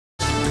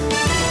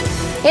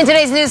In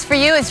today's news for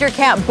you, is your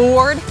cat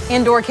bored?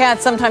 Indoor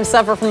cats sometimes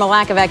suffer from a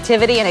lack of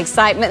activity and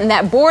excitement, and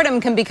that boredom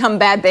can become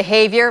bad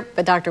behavior.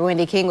 But Dr.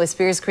 Wendy King with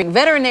Spears Creek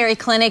Veterinary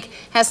Clinic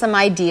has some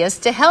ideas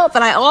to help.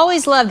 And I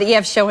always love that you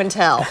have show and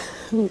tell.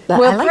 Well,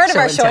 part of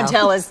our show and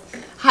tell is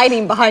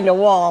hiding behind a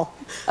wall.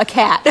 A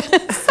cat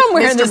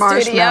somewhere in the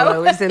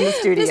studio. Is in the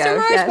studio. Mr.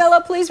 Marshmallow,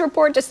 yes. Please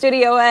report to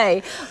Studio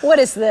A. What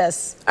is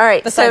this? All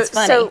right,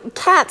 so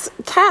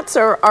cats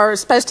are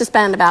supposed to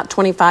spend about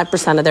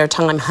 25% of their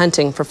time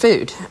hunting for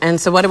food. And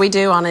so what do we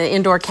do on an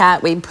indoor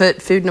cat? We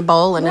put food in a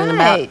bowl, and in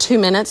about 2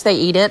 minutes they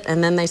eat it,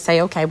 and then they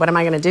say, okay, what am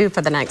I going to do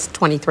for the next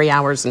 23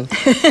 hours and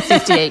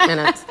 58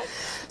 minutes?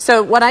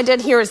 So what I did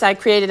here is I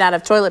created out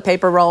of toilet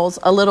paper rolls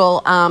a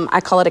little,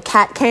 I call it a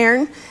cat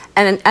cairn.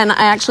 And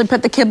I actually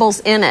put the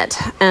kibbles in it.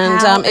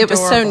 And it was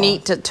so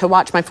neat to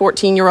watch my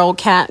 14-year-old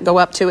cat go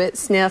up to it,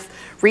 sniff,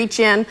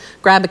 reach in,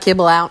 grab a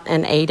kibble out,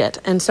 and ate it.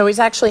 And so he's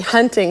actually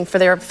hunting for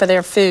their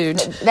food.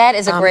 That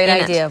is a great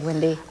idea,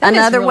 Wendy.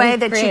 Another way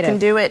that you can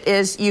do it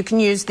is you can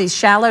use these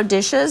shallow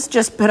dishes.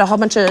 Just put a whole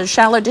bunch of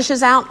shallow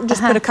dishes out.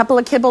 Just put a couple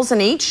of kibbles in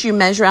each. You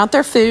measure out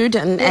their food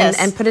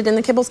and put it in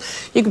the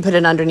kibbles. You can put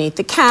it underneath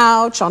the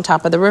couch, on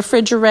top of the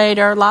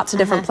refrigerator, lots of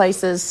different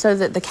places so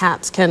that the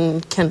cats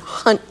can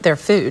hunt their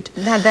food.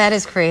 Now that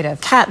is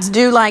creative. Cats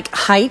do like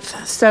height,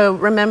 so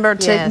remember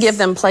to give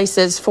them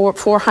places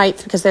for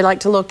height, because they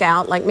like to look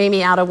out, like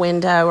maybe out a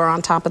window or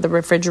on top of the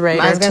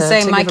refrigerator. I was going to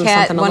say, my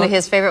cat, one of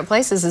his favorite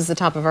places is the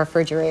top of our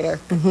refrigerator,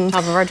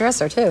 top of our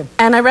dresser too.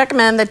 And I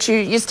recommend that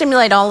you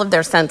stimulate all of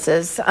their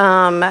senses.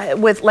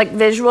 With like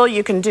visual,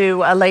 you can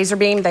do a laser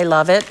beam. They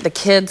love it. The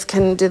kids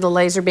can do the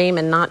laser beam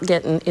and not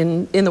get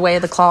in the way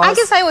of the claws. I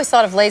guess I always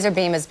thought of laser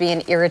beam as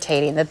being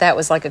irritating, that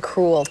was like a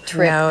cruel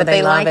trick. No, but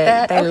they like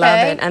that? They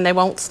love it, and they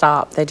won't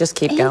stop. They just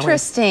keep going.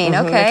 Interesting.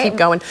 Okay. They keep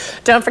going.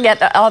 Don't forget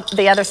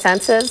the other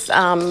senses.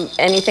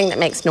 Anything that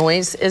makes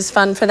noise is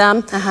fun for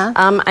them.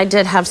 I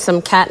did have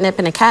some catnip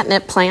in a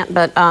catnip plant,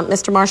 but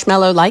Mr.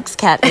 Marshmallow likes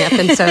catnip,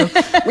 and so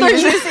we're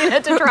using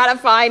it to try to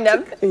find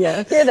them.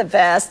 Yeah. You're the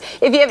best.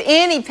 If you have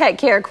any pet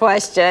care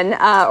question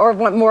or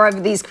want more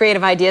of these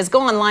creative ideas,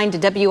 go online to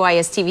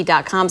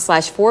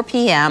wistv.com/4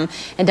 p.m.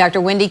 and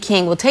Dr. Wendy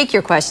King will take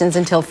your questions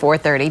until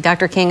 4:30.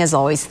 Dr. King, as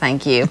always,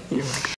 thank you.